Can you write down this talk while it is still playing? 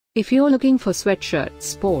If you're looking for Sweatshirts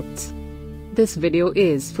Sports, this video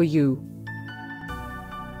is for you.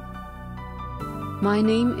 My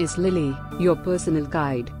name is Lily, your personal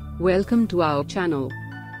guide. Welcome to our channel.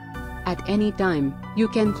 At any time, you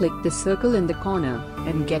can click the circle in the corner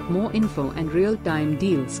and get more info and real-time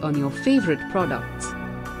deals on your favorite products.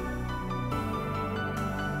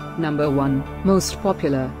 Number 1, Most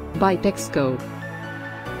Popular, by Texco.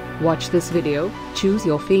 Watch this video, choose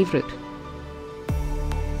your favorite.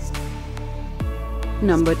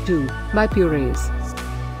 Number 2, by Purys.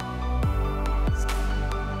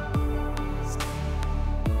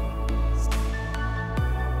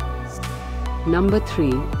 Number 3,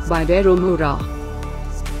 by Vero Moda.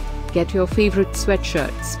 Get your favorite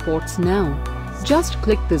Sweatshirt Sports now. Just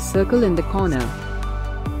click the circle in the corner.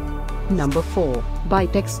 Number 4, by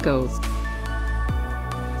Texco.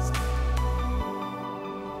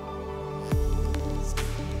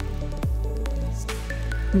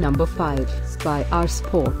 Number 5, by Our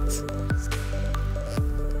Sports.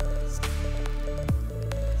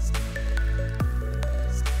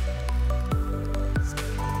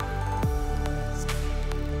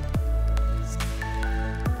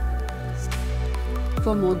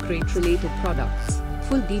 For more great related products,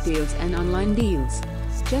 full details and online deals,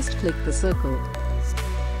 just click the circle.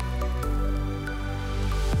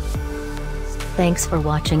 Thanks for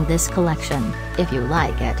watching this collection. If you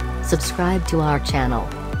like it, subscribe to our channel.